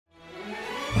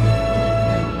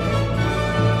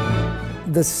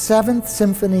The Seventh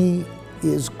Symphony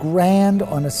is grand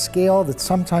on a scale that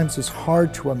sometimes is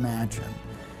hard to imagine.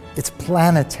 It's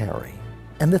planetary.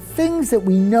 And the things that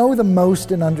we know the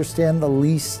most and understand the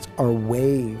least are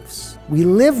waves. We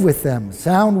live with them,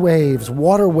 sound waves,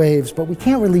 water waves, but we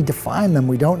can't really define them.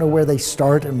 We don't know where they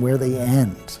start and where they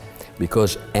end.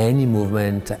 Because any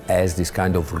movement has this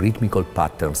kind of rhythmical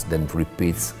patterns that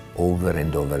repeats over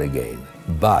and over again.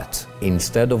 But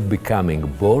instead of becoming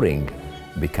boring,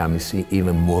 becomes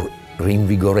even more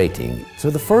reinvigorating. So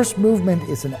the first movement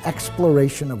is an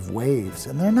exploration of waves,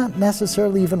 and they're not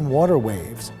necessarily even water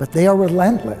waves, but they are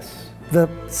relentless. The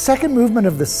second movement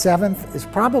of the seventh is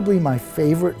probably my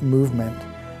favorite movement.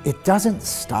 It doesn't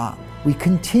stop. We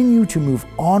continue to move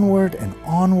onward and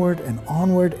onward and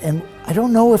onward, and I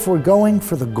don't know if we're going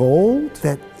for the gold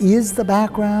that is the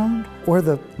background, or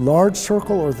the large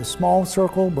circle or the small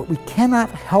circle, but we cannot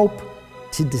help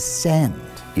to descend.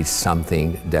 It's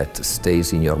something that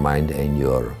stays in your mind and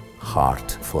your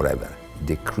heart forever.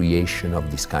 The creation of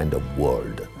this kind of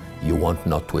world. You want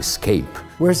not to escape.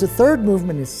 Whereas the third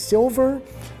movement is silver,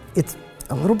 it's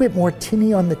a little bit more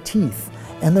tinny on the teeth.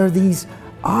 And there are these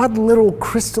odd little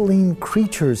crystalline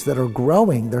creatures that are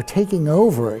growing, they're taking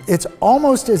over. It's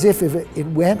almost as if it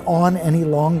went on any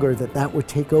longer, that would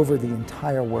take over the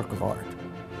entire work of art.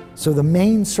 So the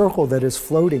main circle that is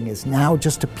floating is now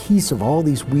just a piece of all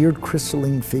these weird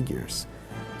crystalline figures.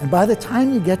 And by the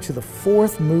time you get to the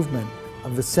fourth movement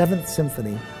of the Seventh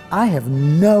Symphony, I have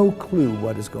no clue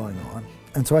what is going on.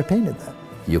 And so I painted that.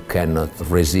 You cannot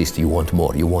resist, you want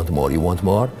more, you want more, you want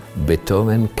more.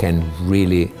 Beethoven can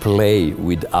really play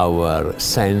with our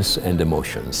sense and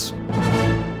emotions.